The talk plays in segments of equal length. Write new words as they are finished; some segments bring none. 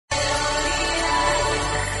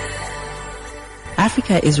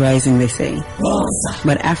Africa is rising, they say,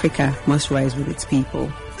 but Africa must rise with its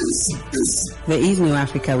people. There is no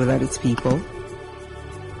Africa without its people.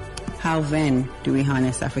 How then do we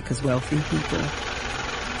harness Africa's wealthy people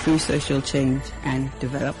through social change and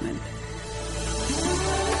development?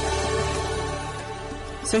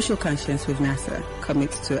 Social Conscience with NASA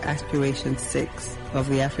commits to Aspiration 6 of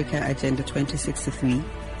the Africa Agenda 2063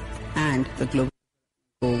 and the Global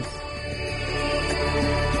Goals.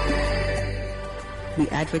 We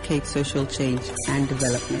advocate social change and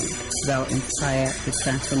development that will inspire the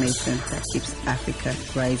transformation that keeps Africa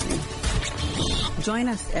rising. Join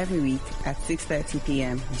us every week at 6:30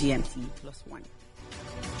 p.m. GMT +1.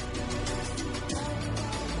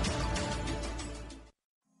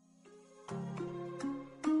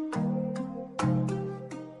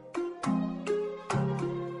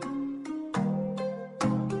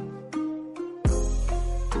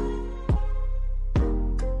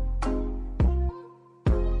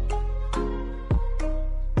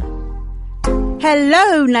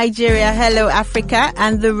 Hello, Nigeria, hello, Africa,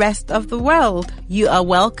 and the rest of the world. You are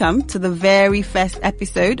welcome to the very first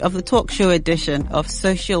episode of the talk show edition of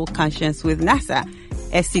Social Conscience with NASA,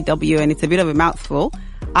 SCW, and it's a bit of a mouthful.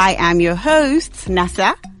 I am your host,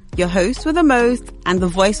 NASA, your host with the most and the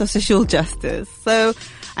voice of social justice. So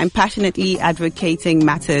I'm passionately advocating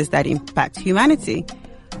matters that impact humanity.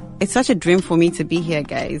 It's such a dream for me to be here,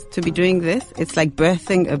 guys, to be doing this. It's like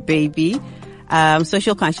birthing a baby.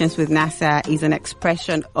 Social Conscience with NASA is an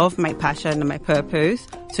expression of my passion and my purpose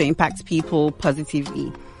to impact people positively.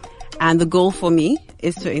 And the goal for me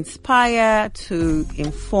is to inspire, to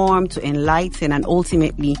inform, to enlighten, and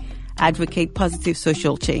ultimately advocate positive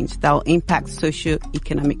social change that will impact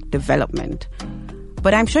socio-economic development.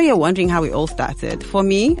 But I'm sure you're wondering how it all started. For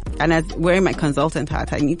me, and as wearing my consultant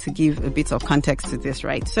hat, I need to give a bit of context to this,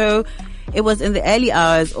 right? So it was in the early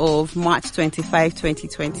hours of March 25,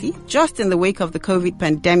 2020, just in the wake of the COVID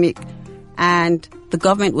pandemic, and the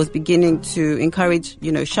government was beginning to encourage,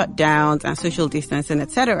 shutdowns and social distancing,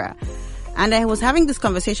 etc. And I was having this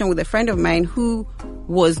conversation with a friend of mine who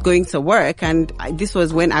was going to work, and this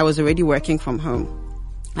was when I was already working from home.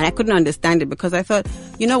 And I couldn't understand it because I thought,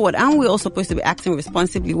 you know what, aren't we all supposed to be acting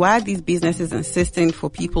responsibly? Why are these businesses insisting for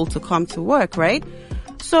people to come to work, right?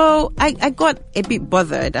 So I got a bit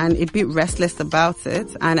bothered and a bit restless about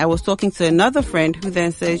it. And I was talking to another friend who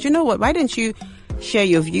then says, you know what, why don't you share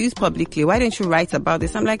your views publicly? Why don't you write about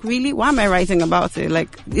this? I'm like, really? Why am I writing about it?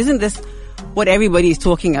 Like, isn't this what everybody is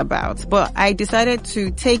talking about? But I decided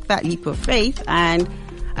to take that leap of faith and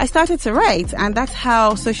I started to write. And that's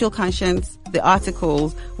how Social Conscience, the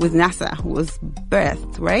articles with NASA, was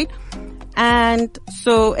birthed, right? And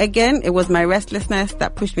so again, it was my restlessness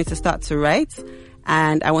that pushed me to start to write.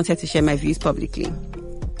 And I wanted to share my views publicly.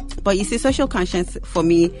 But you see, Social Conscience for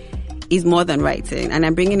me is more than writing, and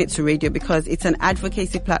I'm bringing it to radio because it's an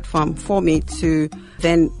advocacy platform for me to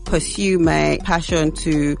then pursue my passion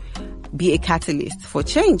to be a catalyst for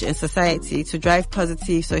change in society, to drive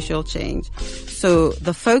positive social change. So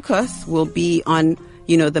the focus will be on,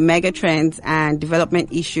 the mega trends and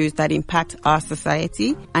development issues that impact our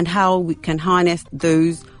society and how we can harness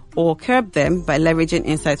those or curb them by leveraging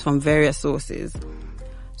insights from various sources.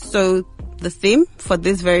 So the theme for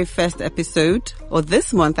this very first episode, or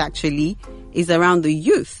this month actually, is around the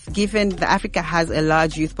youth, given that Africa has a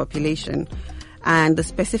large youth population. And the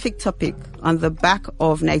specific topic on the back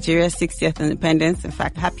of Nigeria's 60th independence, in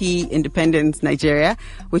fact, Happy Independence Nigeria,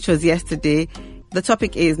 which was yesterday, the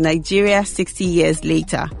topic is Nigeria 60 years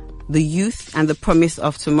later, the youth and the promise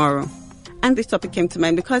of tomorrow. And this topic came to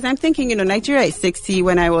mind because I'm thinking, Nigeria is 60.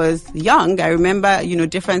 When I was young, I remember,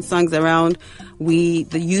 different songs around the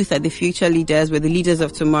youth are the future leaders, we're the leaders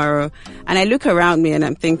of tomorrow. And I look around me and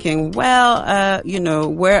I'm thinking, where are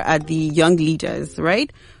the young leaders,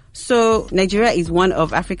 right? So Nigeria is one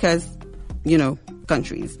of Africa's,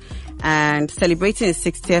 countries, and celebrating its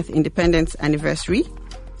 60th independence anniversary.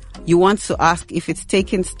 You want to ask if it's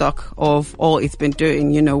taking stock of all it's been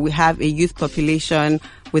doing. We have a youth population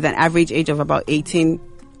with an average age of about 18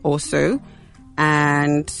 or so.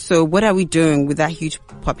 And so what are we doing with that huge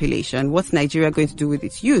population? What's Nigeria going to do with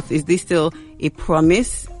its youth? Is this still a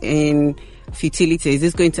promise in futility? Is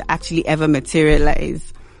this going to actually ever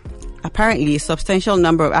materialize? Apparently, a substantial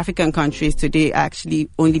number of African countries today are actually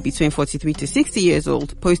only between 43 to 60 years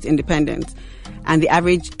old post-independence. And the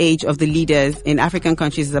average age of the leaders in African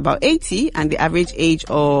countries is about 80, and the average age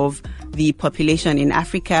of the population in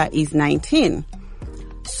Africa is 19.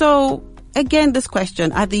 So, again, this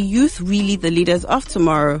question, are the youth really the leaders of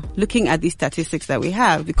tomorrow, looking at these statistics that we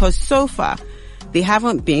have? Because so far, they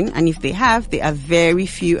haven't been, and if they have, they are very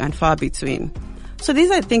few and far between. So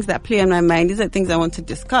these are things that play on my mind. These are things I want to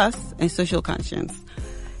discuss in social conscience.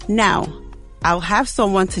 Now, I'll have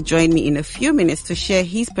someone to join me in a few minutes to share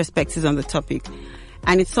his perspectives on the topic.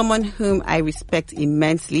 And it's someone whom I respect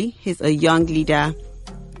immensely. He's a young leader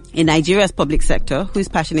in Nigeria's public sector who is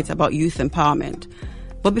passionate about youth empowerment.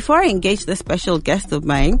 But before I engage this special guest of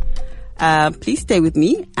mine, please stay with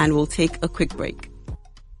me and we'll take a quick break.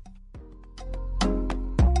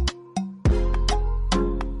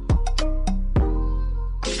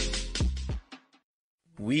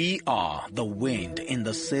 We are the wind in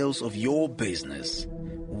the sails of your business.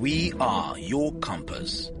 We are your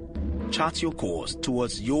compass. Chart your course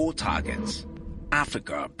towards your targets.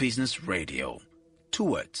 Africa Business Radio.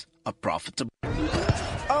 Towards a profitable...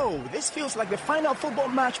 Oh, this feels like the final football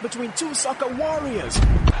match between two soccer warriors.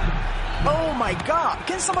 Oh my God,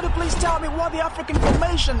 can somebody please tell me what the African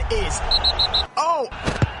formation is? Oh,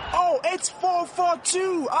 it's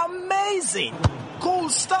 4-4-2. Amazing. Cool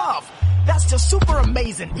stuff. That's just super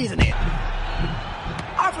amazing, isn't it?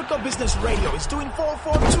 Africa Business Radio is doing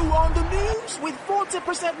 4-4-2 on the news with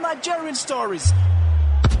 40% Nigerian stories,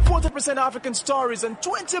 40% African stories, and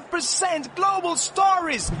 20% global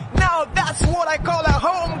stories. Now that's what I call a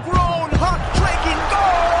homegrown, heart-breaking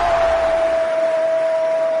goal!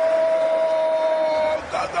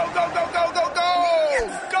 Go, go, go, go, go, go, go!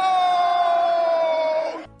 Yes. Go!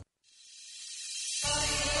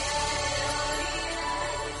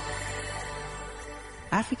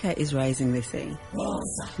 Africa is rising, they say,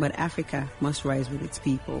 but Africa must rise with its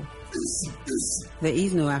people. There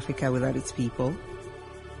is no Africa without its people.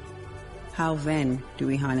 How then do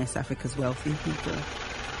we harness Africa's wealthy people?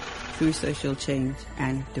 Through social change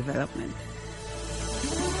and development.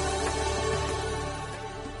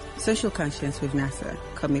 Social Conscience with NASA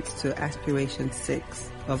commits to Aspiration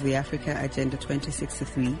 6 of the Africa Agenda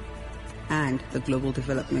 2063 and the Global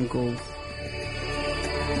Development Goals.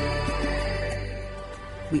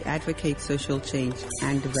 We advocate social change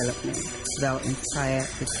and development that will inspire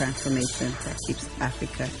the transformation that keeps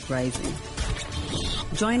Africa rising.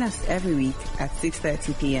 Join us every week at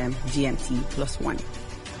 6:30 p.m. GMT +1.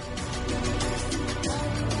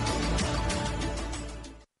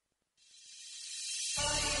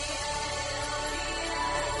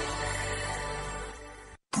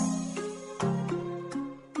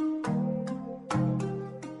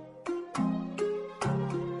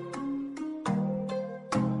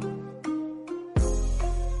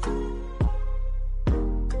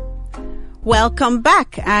 Welcome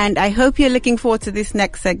back, and I hope you're looking forward to this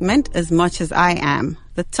next segment as much as I am.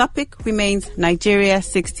 The topic remains Nigeria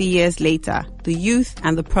 60 years later, the youth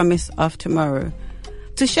and the promise of tomorrow.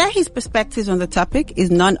 To share his perspectives on the topic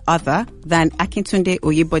is none other than Akintunde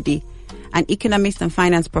Oyebode, an economist and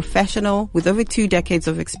finance professional with over 2 decades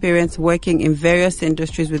of experience working in various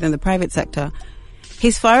industries within the private sector.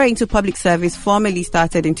 His foray into public service formally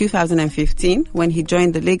started in 2015 when he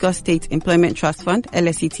joined the Lagos State Employment Trust Fund,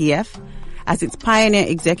 LSETF, as its pioneer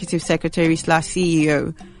executive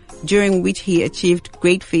secretary/CEO, during which he achieved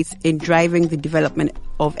great feats in driving the development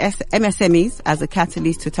of MSMEs as a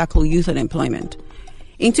catalyst to tackle youth unemployment.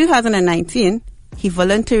 In 2019, he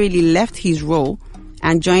voluntarily left his role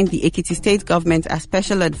and joined the Ekiti State Government as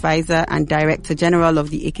Special Advisor and Director General of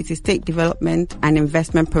the Ekiti State Development and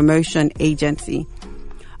Investment Promotion Agency.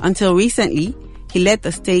 Until recently, he led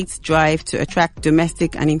the state's drive to attract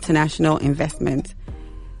domestic and international investment.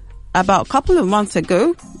 About a couple of months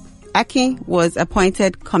ago, Aki was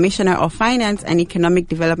appointed Commissioner of Finance and Economic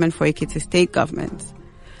Development for Ekiti State Government.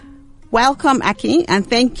 Welcome, Aki, and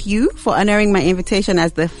thank you for honoring my invitation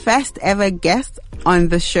as the first ever guest on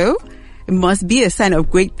the show. It must be a sign of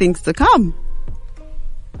great things to come.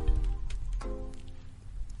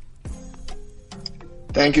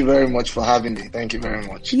 Thank you very much for having me. Thank you very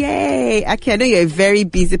much. Yay. Aki, I know you're a very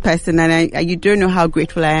busy person and you don't know how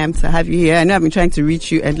grateful I am to have you here. I know I've been trying to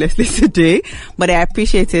reach you endlessly today, but I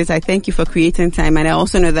appreciate it. I thank you for creating time. And I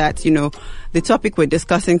also know that, the topic we're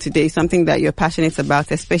discussing today is something that you're passionate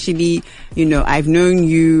about, especially, I've known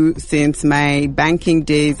you since my banking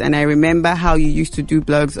days and I remember how you used to do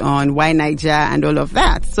blogs on Why Niger and all of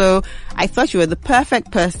that. So I thought you were the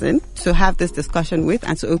perfect person to have this discussion with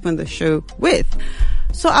and to open the show with.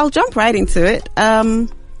 So I'll jump right into it.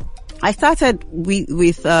 I started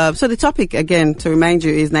with so the topic again, to remind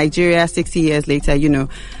you, is Nigeria 60 years later.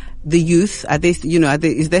 The youth,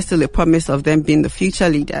 is there still a promise of them being the future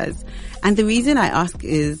leaders? And the reason I ask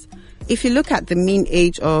is, if you look at the mean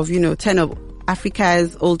age of, 10 of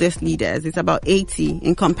Africa's oldest leaders, it's about 80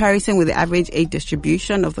 in comparison with the average age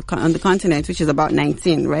distribution on the continent, which is about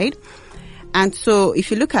 19, right? And so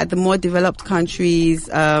if you look at the more developed countries,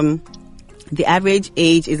 the average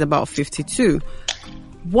age is about 52.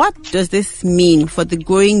 What does this mean for the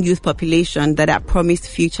growing youth population that are promised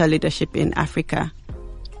future leadership in Africa?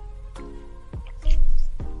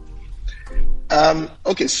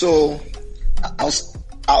 Okay, so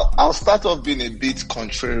I'll start off being a bit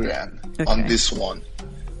contrarian on this one.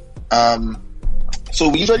 So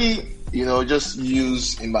we usually, just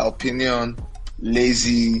use, in my opinion,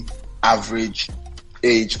 lazy average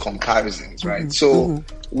age comparisons, right? So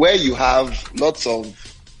where you have lots of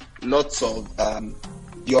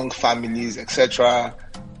young families, etc.,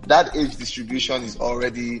 that age distribution is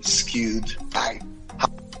already skewed by how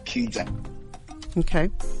kids are. Okay.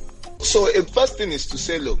 So the first thing is to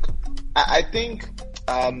say, look, I think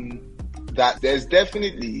that there's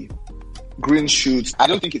definitely green shoots. I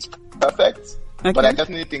don't think it's perfect, but I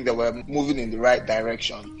definitely think that we're moving in the right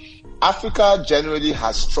direction. Africa generally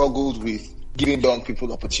has struggled with giving young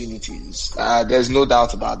people opportunities. There's no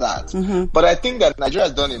doubt about that. But I think that Nigeria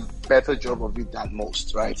has done a better job of it than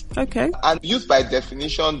most, right? Okay. And youth by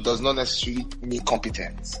definition does not necessarily mean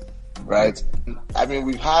competence, right? I mean,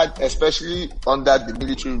 we've had, especially under the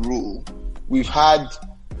military rule, we've had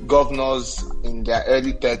governors in their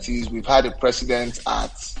early 30s. We've had a president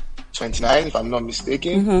at 29, if I'm not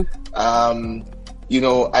mistaken. I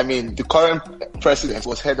mean, the current president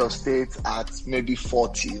was head of state at maybe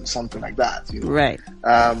 40 or something like that. Right.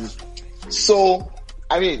 So,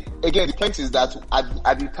 I mean, again, the point is that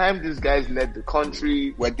at the time these guys led the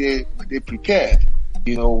country, were they prepared?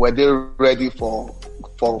 Were they ready for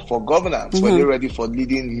governance? Were they ready for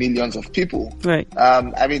leading millions of people? Right.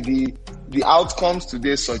 I mean, the outcomes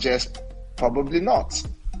today suggest probably not.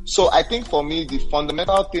 So I think for me, the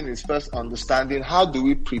fundamental thing is first understanding how do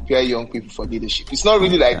we prepare young people for leadership. It's not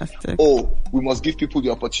really like, we must give people the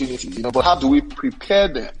opportunity, but how do we prepare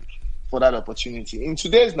them for that opportunity? In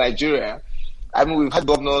today's Nigeria, I mean, we've had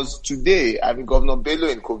governors today. I mean, Governor Bello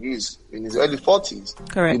in Kogi is in his early 40s.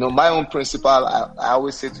 Correct. My own principal, I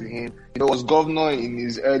always say to him, was governor in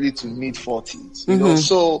his early to mid 40s.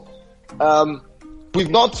 So,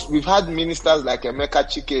 we've had ministers like Emeka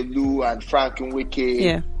Chikelu and Frank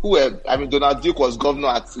Nweke, who were, I mean, Donald Duke was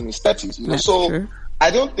governor in his 30s. That's so true.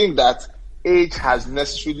 I don't think that age has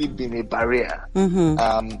necessarily been a barrier.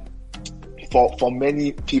 For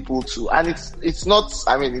many people too, and it's not.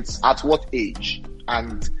 I mean, it's at what age,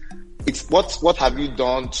 and it's what have you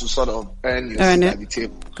done to sort of earn your seat at the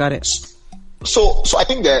table. Got it. So I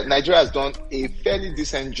think that Nigeria has done a fairly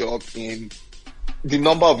decent job in the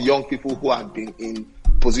number of young people who have been in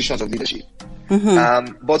positions of leadership.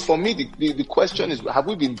 But for me, the question is: have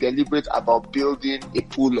we been deliberate about building a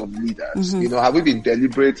pool of leaders? Have we been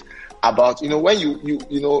deliberate about when you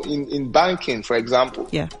in banking, for example?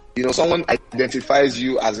 Someone identifies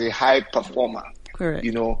you as a high performer, correct?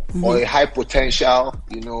 Or a high potential,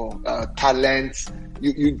 talent.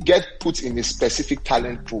 You get put in a specific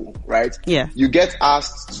talent pool, right? Yeah. You get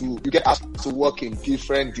asked to work in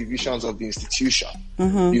different divisions of the institution.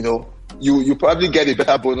 You probably get a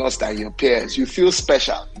better bonus than your peers. You feel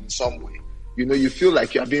special in some way. You feel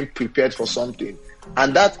like you are being prepared for something,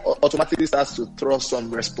 and that automatically starts to throw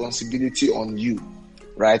some responsibility on you,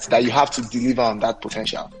 right? That you have to deliver on that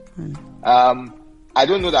potential. I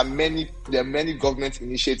don't know that there are many government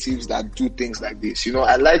initiatives that do things like this.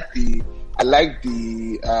 I like the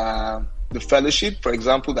fellowship, for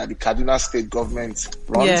example, that the Ekiti State Government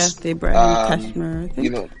runs. Yeah, they brought Kashmir, I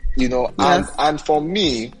think. And for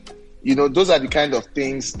me, those are the kind of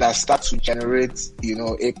things that start to generate,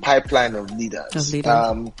 a pipeline of leaders.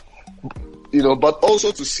 But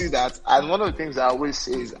also to see that, and one of the things I always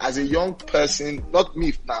say is, as a young person, not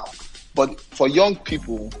me now, but for young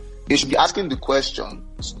people, they should be asking the question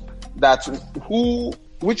that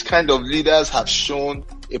which kind of leaders have shown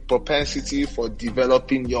a propensity for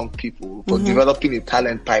developing young people, for developing a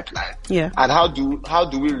talent pipeline, and how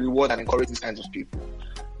do we reward and encourage these kinds of people?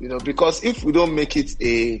 Because if we don't make it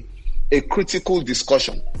a critical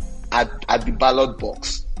discussion at the ballot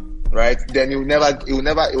box, right, then it will never be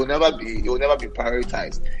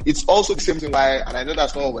prioritized. It's also the same thing why, and I know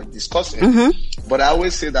that's not what we're discussing, but I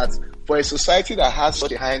always say that for a society that has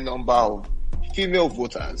such a high number of female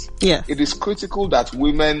voters, it is critical that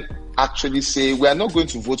women actually say, we are not going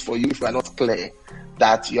to vote for you if we are not clear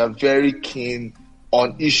that you are very keen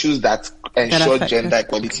on issues that ensure gender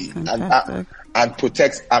equality and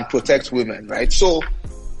protect women, right? So,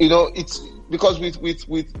 it's because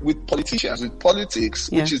with politicians, with politics,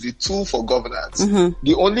 which is the tool for governance,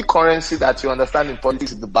 the only currency that you understand in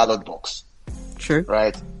politics is the ballot box. True.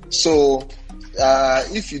 Right? So,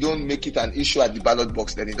 if you don't make it an issue at the ballot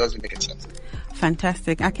box, then it doesn't make any sense.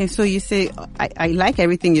 Fantastic. Okay, so you say, I like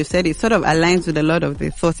everything you said. It sort of aligns with a lot of the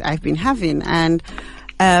thoughts I've been having. And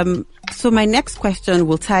so So my next question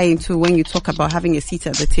will tie into when you talk about having a seat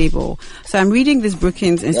at the table. So I'm reading this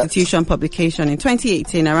Brookings Institution publication in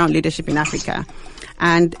 2018 around leadership in Africa.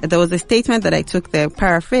 And there was a statement that I took there,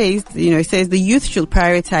 paraphrased, it says the youth should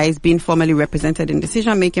prioritize being formally represented in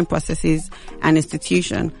decision-making processes and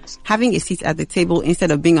institutions, having a seat at the table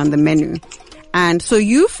instead of being on the menu. And so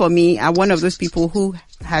you, for me, are one of those people who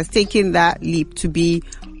has taken that leap to be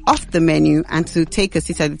off the menu and to take a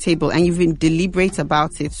seat at the table, and you've been deliberate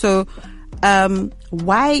about it. So,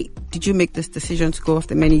 why did you make this decision to go off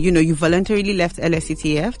the menu? You voluntarily left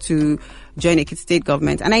LSETF to join Ekiti State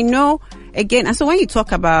Government. And I know, again, and so when you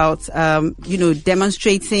talk about,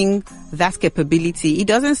 demonstrating that capability, it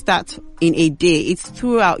doesn't start in a day. It's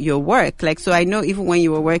throughout your work. So I know even when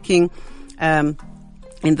you were working, in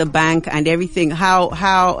the bank and everything,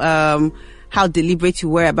 how deliberate you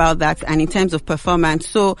were about that, and in terms of performance.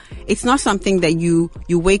 So it's not something that you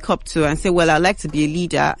wake up to and say, well, I'd like to be a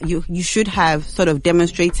leader. You should have sort of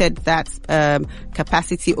demonstrated that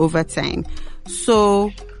capacity over time.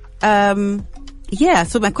 So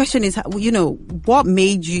so my question is, what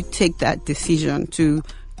made you take that decision to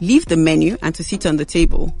leave the menu and to sit on the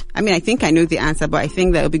table? I mean, I think I know the answer, but I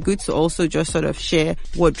think that it would be good to also just sort of share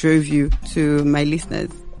what drove you to my listeners.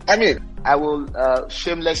 I mean, I will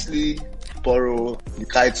shamelessly borrow the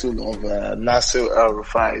title of Nasser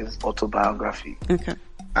El-Rufai's autobiography. Okay.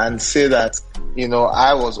 And say that,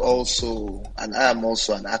 I was also, and I am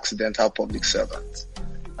also an accidental public servant.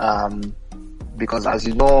 Because as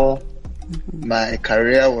you know, my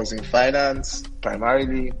career was in finance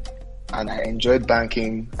primarily, and I enjoyed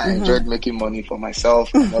banking. I enjoyed making money for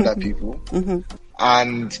myself and other people.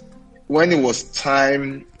 And when it was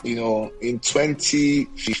time, in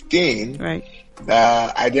 2015, right.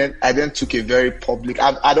 I then took a very public.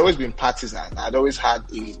 I'd always been partisan. I'd always had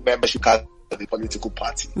a membership card of the political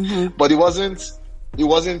party, but it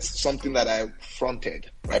wasn't something that I fronted.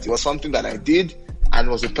 Right, it was something that I did, and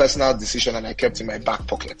was a personal decision, and I kept in my back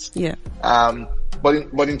pocket. Yeah. But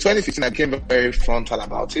in 2015, I became very frontal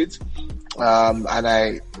about it, and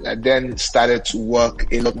I then started to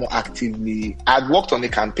work a lot more actively. I'd worked on a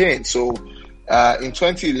campaign, so in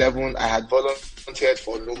 2011, I had volunteered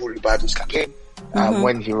for Novo Ribado's campaign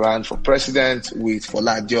when he ran for president with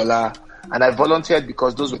Fola Adiola, and I volunteered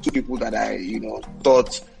because those were two people that I,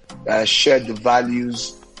 thought shared the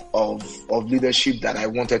values of leadership that I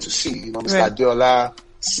wanted to see. Mr. Adiola,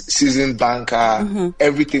 seasoned banker,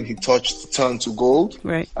 everything he touched turned to gold.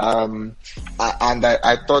 Right. And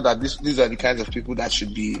I thought that these are the kinds of people that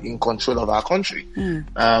should be in control of our country.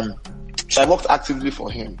 So I worked actively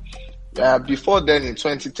for him. Before then, in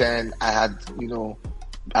 2010,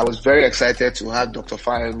 I was very excited to have Dr.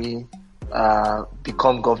 Fayemi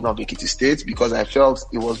become governor of Ekiti State, because I felt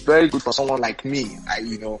it was very good for someone like me,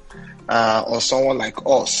 or someone like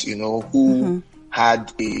us, who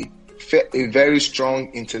had a very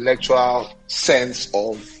strong intellectual sense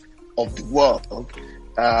of the world,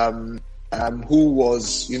 who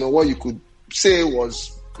was, what you could say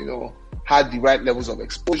was, had the right levels of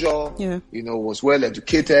exposure, was well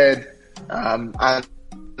educated, and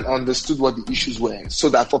understood what the issues were. So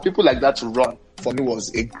that for people like that to run, for me,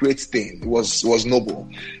 was a great thing. It was noble.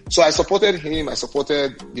 So I supported him. I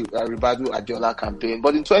supported the Ribadu Adiola campaign.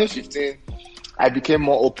 But in 2015, I became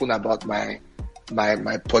more open about my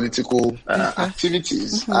political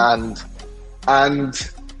activities, and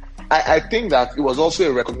I think that it was also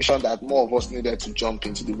a recognition that more of us needed to jump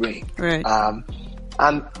into the ring. Right.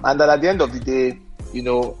 And that at the end of the day,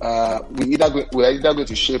 we're either going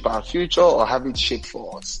to shape our future or have it shaped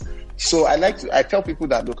for us. So I tell people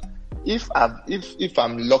that, look, if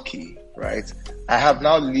I'm lucky, right, I have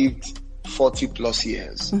now lived 40 plus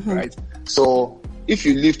years, right? So if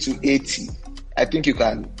you live to 80, I think you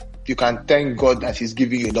can thank God that He's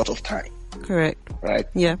giving you a lot of time. Correct. Right?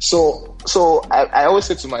 Yeah. So I always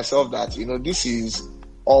say to myself that, this is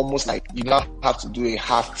almost like you now have to do a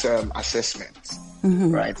half-term assessment,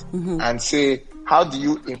 right? And say, how do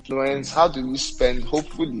you spend,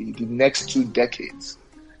 hopefully, the next 2 decades,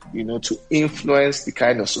 to influence the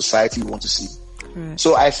kind of society you want to see? Right.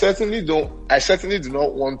 So I certainly do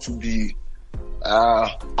not want to be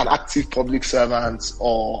an active public servant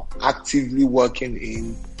or actively working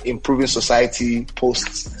in improving society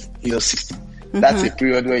post 60. That's a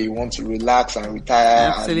period where you want to relax and retire.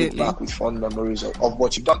 Absolutely. And look back with fond memories of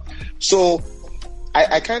what you've done. So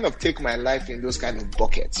I kind of take my life in those kind of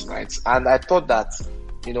buckets, right? And I thought that,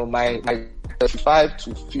 my 35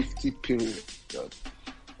 to 50 period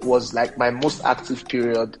was like my most active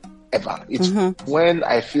period ever. It's when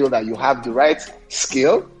I feel that you have the right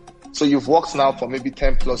skill. So you've worked now for maybe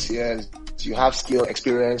 10 plus years. You have skill,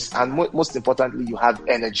 experience, and most importantly, you have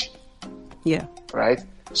energy. Yeah. Right?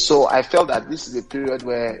 So I felt that this is a period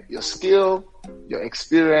where your skill, your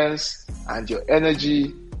experience, and your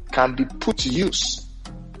energy can be put to use,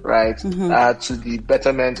 right? To the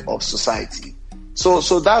betterment of society. So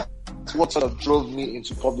that's what sort of drove me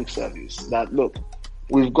into public service. That look,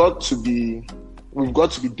 we've got to be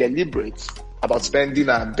deliberate about spending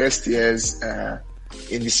our best years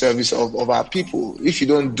in the service of our people. If you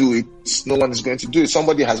don't do it, no one is going to do it.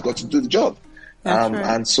 Somebody has got to do the job. That's right.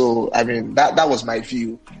 And so, I mean, that was my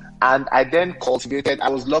view. And I then cultivated, I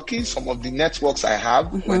was lucky, some of the networks I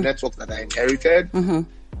have were networks that I inherited.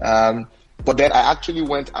 But then I actually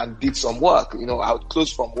went and did some work. You know, I would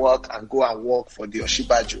close from work and go and work for the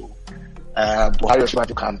Oshibajo, Buhari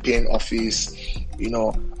Oshibajo campaign office. You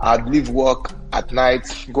know, I'd leave work at night,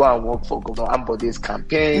 go and work for Governor Oyebode's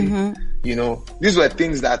campaign. You know, these were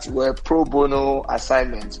things that were pro bono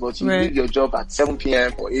assignments, but you did your job at 7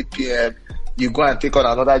 p.m. or 8 p.m. You go and take on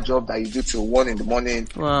another job that you do till 1 a.m,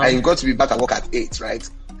 and you've got to be back at work at 8, right?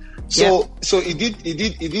 So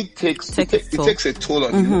it takes a toll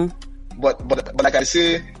on you. But like I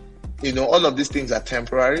say, you know, all of these things are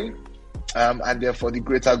temporary, and they're for the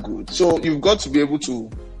greater good. So you've got to be able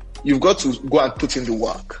to, you've got to go and put in the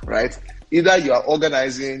work, right? Either you are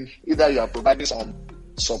organizing, either you are providing some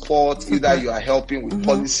support, either you are helping with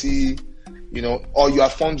policy, you know, or you are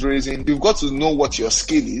fundraising. You've got to know what your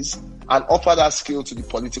skill is and offer that skill to the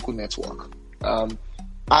political network.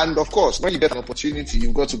 And of course, when you get an opportunity,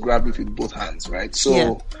 you've got to grab it with both hands, right?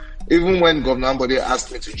 So even when Governor Oyebode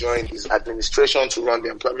asked me to join his administration to run the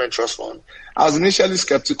Employment Trust Fund, I was initially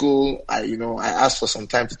skeptical. I asked for some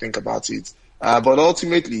time to think about it. But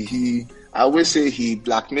ultimately, I always say he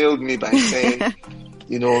blackmailed me by saying,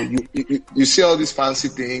 you know, you see all these fancy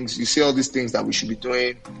things, you see all these things that we should be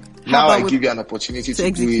doing. Now I give you an opportunity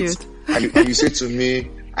to do it. And you say to me,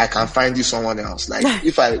 I can find you someone else. Like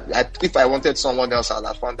if I wanted someone else, I'd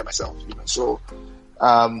have found them myself. You know, so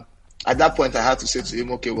at that point, I had to say to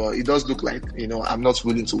him, okay, well, it does look like, you know, I'm not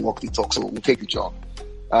willing to walk the talk, so we'll take the job.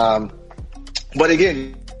 But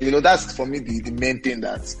again, you know, that's for me the main thing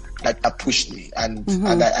that pushed me, and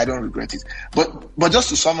I don't regret it. But just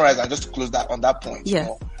to summarize and just to close that on that point, you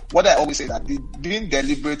know, what I always say that being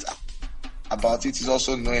deliberate about it is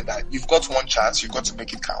also knowing that you've got one chance, you've got to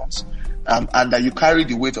make it count, and that you carry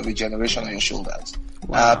the weight of a generation on your shoulders.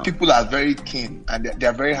 People are very keen, and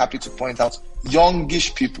they're very happy to point out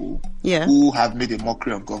youngish people who have made a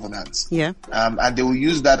mockery of governance. And they will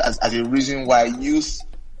use that as a reason why youth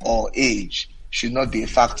or age should not be a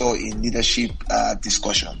factor in leadership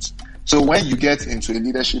discussions. So when you get into a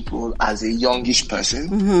leadership role as a youngish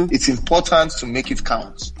person, it's important to make it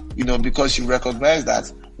count, you know, because you recognize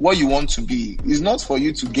that what you want to be is not for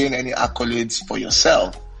you to gain any accolades for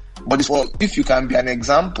yourself, but it's for if you can be an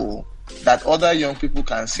example that other young people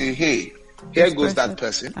can say, hey, here goes that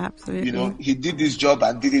person. Absolutely. You know, he did this job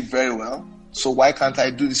and did it very well. So why can't I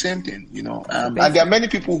do the same thing? You know, and there are many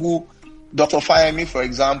people who, Dr. Fayemi, for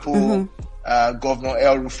example, Governor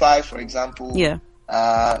El Rufai, for example,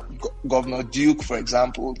 Governor Duke, for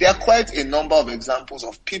example. There are quite a number of examples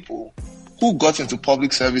of people who got into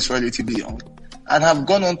public service relatively young and have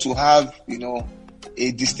gone on to have, you know,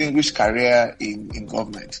 a distinguished career in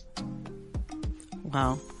government.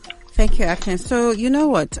 Wow. Thank you, Akin. So, you know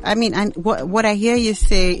what? I mean, and what I hear you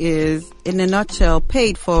say is, in a nutshell,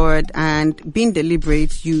 pay it forward and being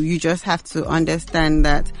deliberate. You just have to understand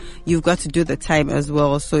that you've got to do the time as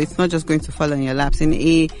well. So it's not just going to fall on your laps.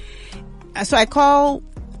 You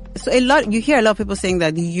hear a lot of people saying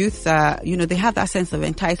that the youth are, you know, they have that sense of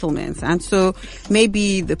entitlement. And so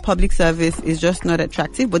maybe the public service is just not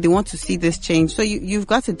attractive, but they want to see this change. So you've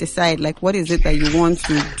got to decide, like, what is it that you want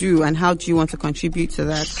to do and how do you want to contribute to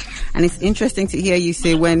that? And it's interesting to hear you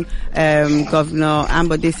say when, Governor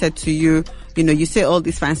Oyebode said to you, you know, you say all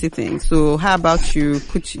these fancy things. So how about you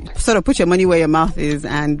put your money where your mouth is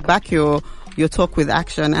and back your talk with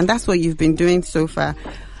action? And that's what you've been doing so far.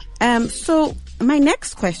 So my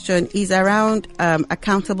next question is around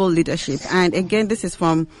accountable leadership. And again, this is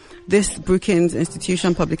from this Brookings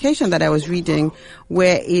Institution publication that I was reading,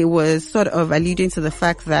 where it was sort of alluding to the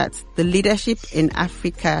fact that the leadership in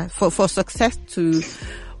Africa, for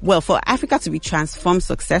Africa to be transformed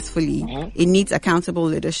successfully, it needs accountable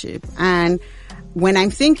leadership. And when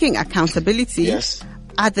I'm thinking accountability,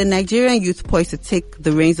 are the Nigerian youth poised to take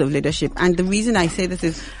the reins of leadership? And the reason I say this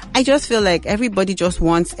is, I just feel like everybody just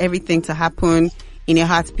wants everything to happen in a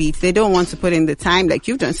heartbeat. They don't want to put in the time like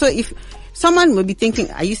you've done. So if someone will be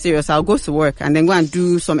thinking, are you serious? I'll go to work and then go and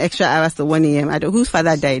do some extra hours till 1 a.m. Whose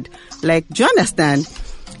father died? Like, do you understand?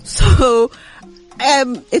 So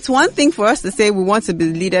it's one thing for us to say we want to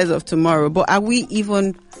be the leaders of tomorrow, but are we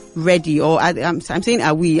even ready? Or I'm saying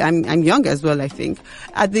are we? I'm young as well, I think.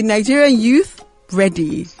 Are the Nigerian youth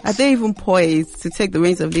ready? Are they even poised to take the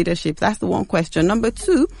reins of leadership? That's the one question. Number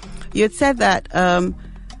two, you had said that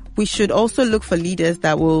we should also look for leaders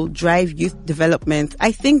that will drive youth development.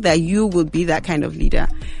 I think that you will be that kind of leader.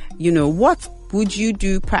 What would you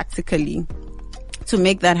do practically to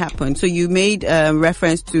make that happen? So you made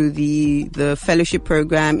reference to the fellowship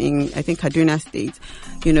program in, I think, Kaduna State.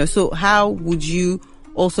 So how would you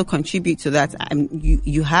also contribute to that?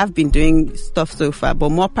 You have been doing stuff so far, but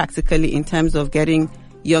more practically in terms of getting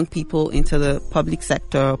young people into the public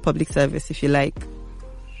sector or public service, if you like.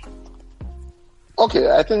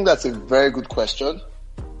 Okay, I think that's a very good question.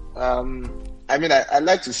 I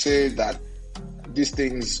like to say that these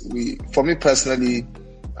things, for me personally,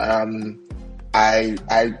 I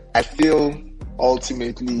feel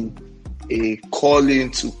ultimately a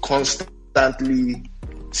calling to constantly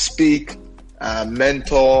speak,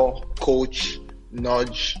 mentor, coach,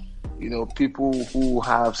 nudge, people who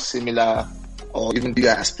have similar or even bigger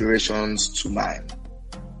aspirations to mine.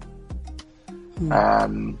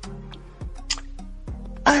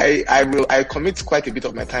 I commit quite a bit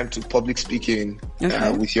of my time to public speaking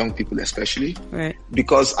with young people, especially, right?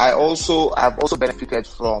 Because I've also benefited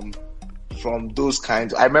from those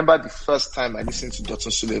kinds. I remember the first time I listened to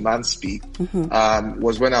Dr. Suleiman speak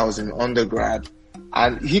was when I was in undergrad,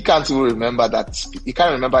 and he can't even remember that. He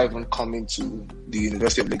can't remember even coming to the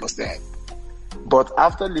University of Lagos then. But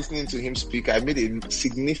after listening to him speak, I made a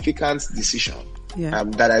significant decision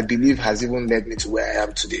that I believe has even led me to where I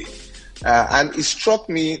am today. And it struck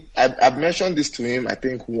me, I've mentioned this to him, I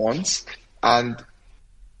think, once, and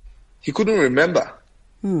he couldn't remember.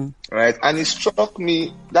 Right? And it struck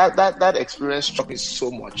me, that experience struck me so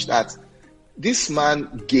much that this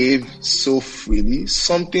man gave so freely,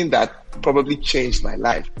 something that probably changed my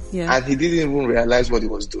life. Yeah. And he didn't even realize what he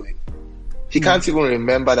was doing. He can't even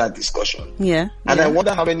remember that discussion. Yeah. And I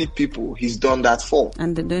wonder how many people he's done that for.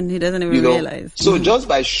 And then he doesn't even realize. So just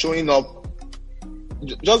by showing up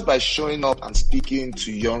and speaking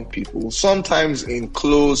to young people, sometimes in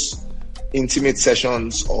close, intimate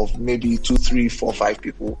sessions of maybe 2, 3, 4, 5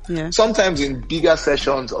 people, sometimes in bigger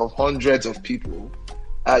sessions of hundreds of people,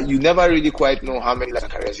 you never really quite know how many lives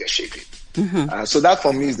and careers you're shaping. So that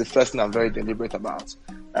for me is the first thing I'm very deliberate about.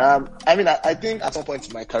 I think at some point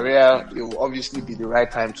in my career, it will obviously be the right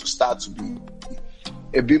time to start to be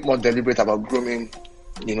a bit more deliberate about grooming,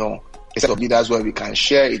 a set of leaders where we can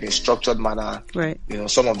share in a structured manner, right?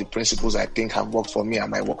 Some of the principles I think have worked for me and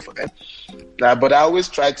might work for them. But I always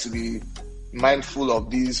try to be mindful of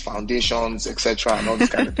these foundations, etc., and all these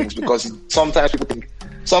kind of things, because sometimes people think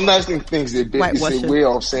things it's a way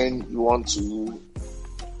of saying you want to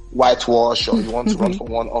whitewash or you want to run for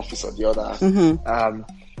one office or the other.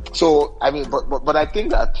 But I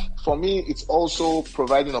think that for me, it's also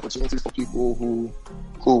providing opportunities for people who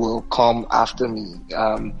will come after me.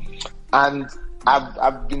 And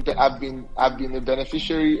I've been a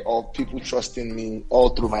beneficiary of people trusting me all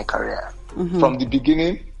through my career. From the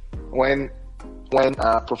beginning, when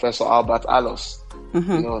Professor Albert Allos,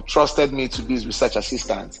 trusted me to be his research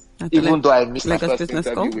assistant, even though I missed my first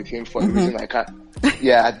interview with him for the reason I can't.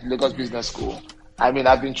 Yeah, at Lagos Business School.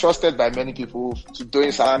 I've been trusted by many people to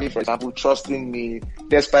doing Salami, for example, trusting me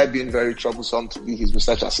despite being very troublesome to be his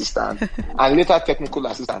research assistant and later technical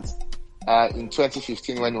assistant in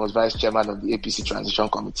 2015 when he was vice chairman of the APC Transition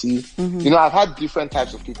Committee. I've had different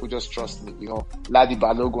types of people just trust me. Ladi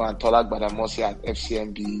Balogun and Tolak Badamosi at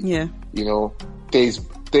FCMB. Yeah. Teis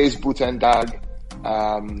Butendag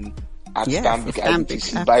at Stambik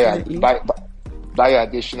IBTC. Bayo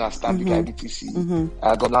Adesina at Stambik IBTC.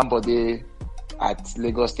 Godambode at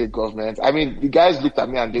Lagos State Government. The guys looked at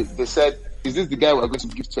me and they said, is this the guy we're going to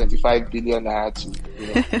give 25 billion naira to?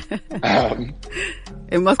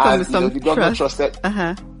 It must come with some the governor trust. Trusted,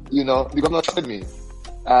 the governor trusted me.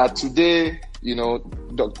 Today,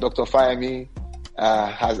 Dr. Fayemi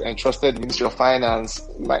has entrusted the Ministry of Finance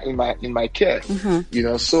in my care.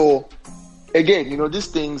 So again, these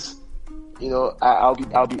things, I'll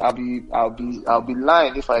be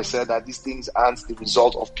lying if I said that these things aren't the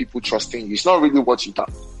result of people trusting you. It's not really what you've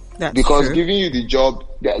done. That's because true. Giving you the job,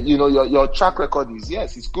 your track record is,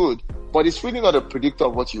 yes, it's good, but it's really not a predictor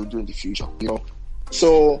of what you'll do in the future.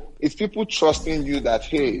 So it's people trusting you that,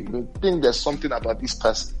 hey, we think there's something about this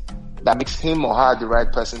person that makes him or her the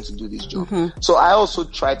right person to do this job. So I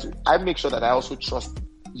make sure that I also trust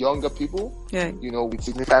younger people, with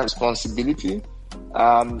significant responsibility.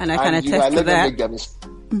 And I can attest to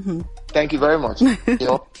that. Thank you very much.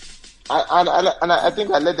 I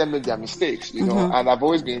think I let them make their mistakes, you know, and I've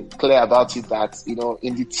always been clear about it that, you know,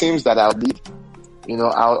 in the teams that I'll lead, you know,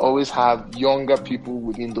 I'll always have younger people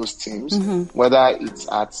within those teams, whether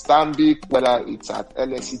it's at Stanbic, whether it's at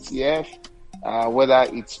LSETF, whether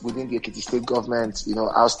it's within the Ekiti State Government, you know,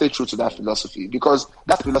 I'll stay true to that philosophy because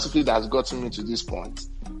that philosophy that has gotten me to this point.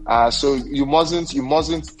 So you mustn't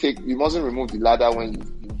remove the ladder when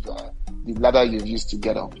the ladder you've used to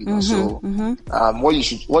get up, you know. What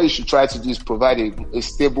you should try to do is provide a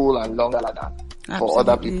stable and longer ladder for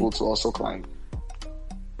other people to also climb.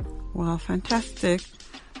 Wow, fantastic.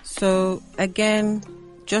 So again,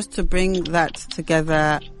 just to bring that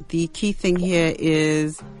together, the key thing here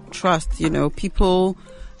is trust. You know, people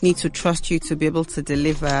need to trust you to be able to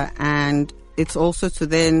deliver, and it's also to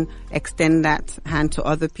then extend that hand to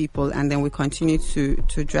other people, and then we continue to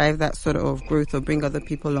drive that sort of growth or bring other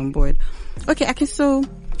people on board. Okay, Aki, so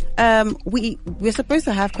we're supposed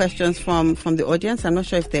to have questions from the audience. I'm not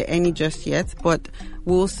sure if there are any just yet, but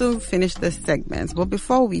we'll soon finish this segment. But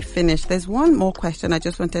before we finish, there's one more question I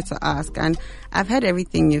just wanted to ask, and I've heard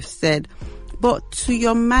everything you've said, but to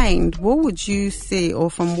your mind, what would you say,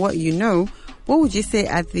 or from what you know, what would you say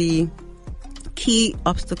are the key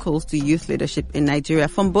obstacles to youth leadership in Nigeria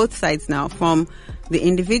from both sides now, from the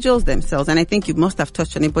individuals themselves? And I think you must have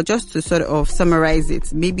touched on it, but just to sort of summarize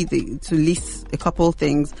it, maybe to list a couple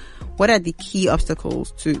things, what are the key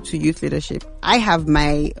obstacles to youth leadership? I have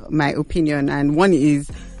my opinion, and one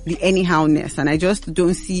is the anyhowness, and I just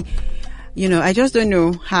don't see, you know, I just don't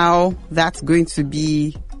know how that's going to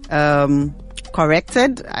be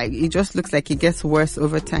corrected. It just looks like it gets worse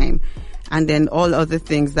over time. And then all other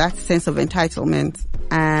things, that sense of entitlement.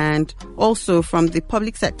 And also from the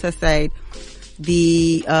public sector side,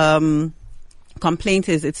 the complaint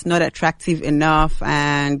is it's not attractive enough,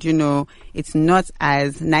 and, you know, it's not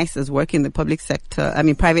as nice as work in the public sector. I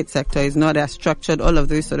mean, private sector is not as structured, all of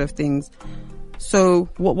those sort of things. So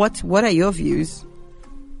what are your views?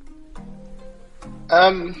 I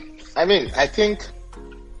mean, I think,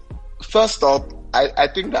 first up, I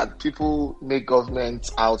think that people make government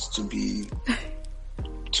out to be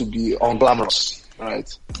unglamorous,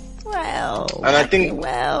 right? Well, and I think,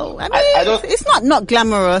 I mean, it's not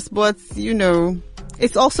glamorous, but, you know,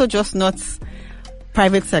 it's also just not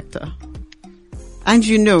private sector. And,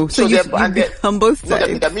 you know, so you on both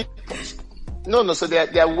sides. So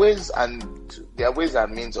there are ways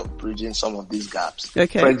and means of bridging some of these gaps.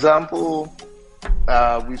 Okay. For example,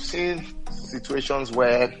 we've seen situations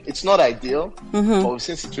where it's not ideal, but we've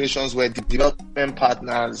seen situations where the development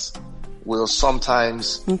partners will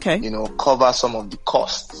sometimes, you know, cover some of the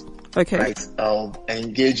costs, right, of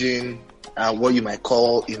engaging what you might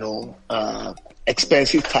call, you know,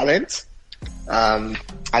 expensive talent, and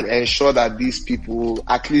ensure that these people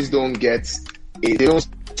at least don't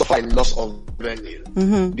suffer a loss of revenue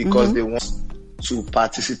because they want to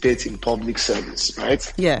participate in public service,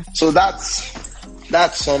 right? Yeah. So that's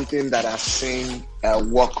something that I've seen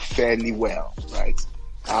work fairly well, right?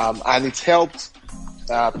 And it's helped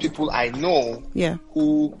people I know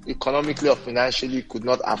who economically or financially could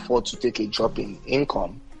not afford to take a drop in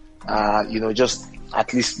income, you know, just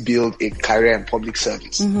at least build a career in public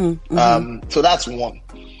service. So that's one.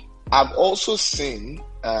 I've also seen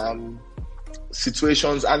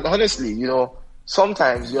situations, and honestly, you know,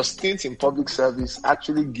 sometimes your stint in public service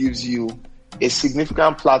actually gives you a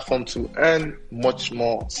significant platform to earn much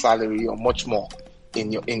more salary or much more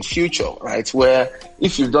in future, right? Where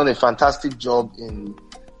if you've done a fantastic job in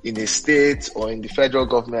a state or in the federal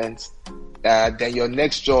government, then your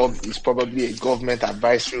next job is probably a government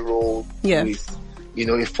advisory role with, you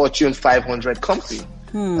know, a Fortune 500 company.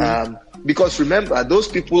 Because remember, those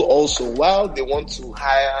people also, while they want to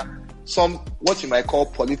hire some, what you might call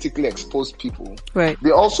politically exposed people, right,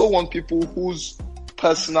 they also want people whose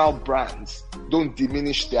personal brands don't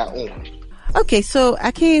diminish their own. Okay, so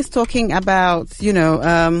Aki is talking about, you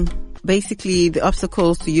know, basically the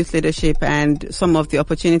obstacles to youth leadership and some of the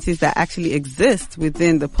opportunities that actually exist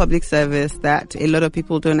within the public service that a lot of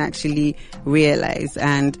people don't actually realize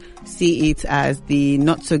and see it as the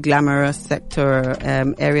not so glamorous sector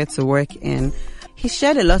area to work in. He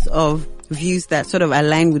shared a lot of views that sort of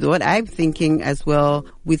align with what I'm thinking as well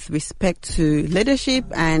with respect to leadership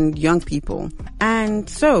and young people. And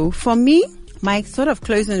so for me, my sort of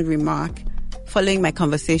closing remark following my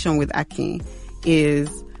conversation with Aki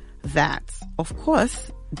is that, of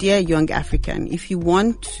course, dear young African, if you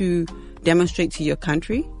want to demonstrate to your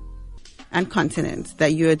country and continent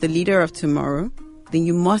that you're the leader of tomorrow, then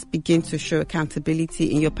you must begin to show accountability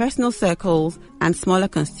in your personal circles and smaller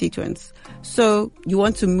constituents. So you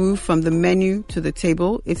want to move from the menu to the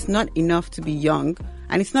table. It's not enough to be young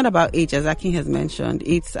And it's not about age, as Akin has mentioned.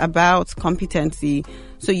 It's about competency.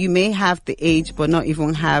 So you may have the age, but not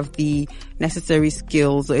even have the necessary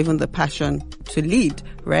skills or even the passion to lead,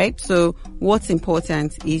 right? So what's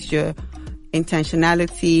important is your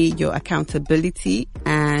intentionality, your accountability,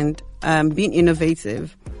 and being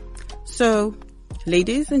innovative. So,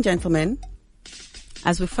 ladies and gentlemen,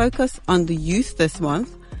 as we focus on the youth this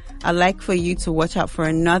month, I'd like for you to watch out for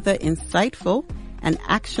another insightful and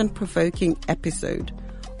action-provoking episode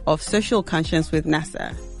of Social Conscience with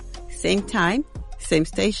NASA. Same time, same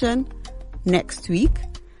station, next week.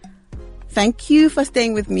 Thank you for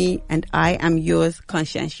staying with me, and I am yours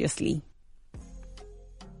conscientiously.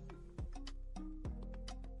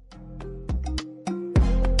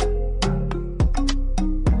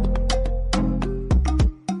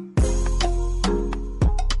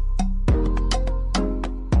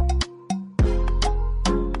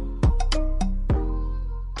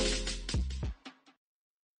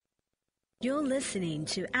 You're listening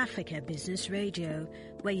to Africa Business Radio,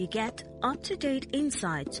 where you get up-to-date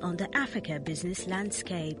insights on the Africa business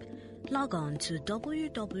landscape. Log on to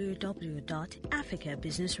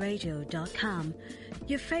www.africabusinessradio.com.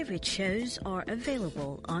 Your favorite shows are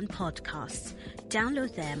available on podcasts.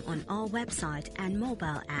 Download them on our website and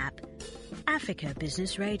mobile app. Africa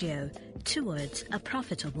Business Radio, towards a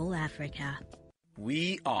profitable Africa.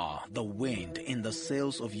 We are the wind in the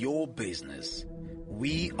sails of your business.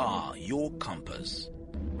 We are your compass.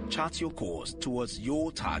 Chart your course towards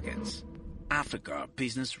your targets. Africa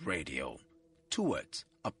Business Radio, towards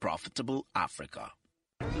a profitable Africa.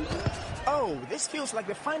 Oh, this feels like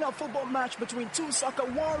the final football match between two soccer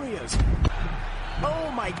warriors.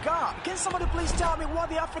 Oh my God, can somebody please tell me what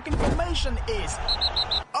the African formation is?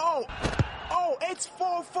 Oh, it's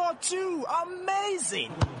 4-4-2.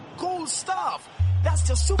 Amazing. Cool stuff. That's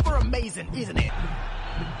just super amazing, isn't it?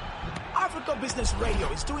 Africa Business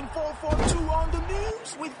Radio is doing 442 on the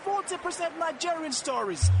news with 40% Nigerian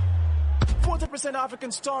stories, 40%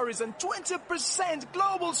 African stories, and 20%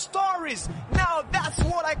 global stories. Now that's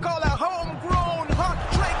what I call a homegrown,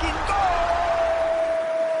 heart-breaking goal!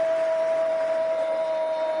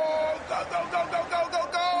 Go, go, go, go!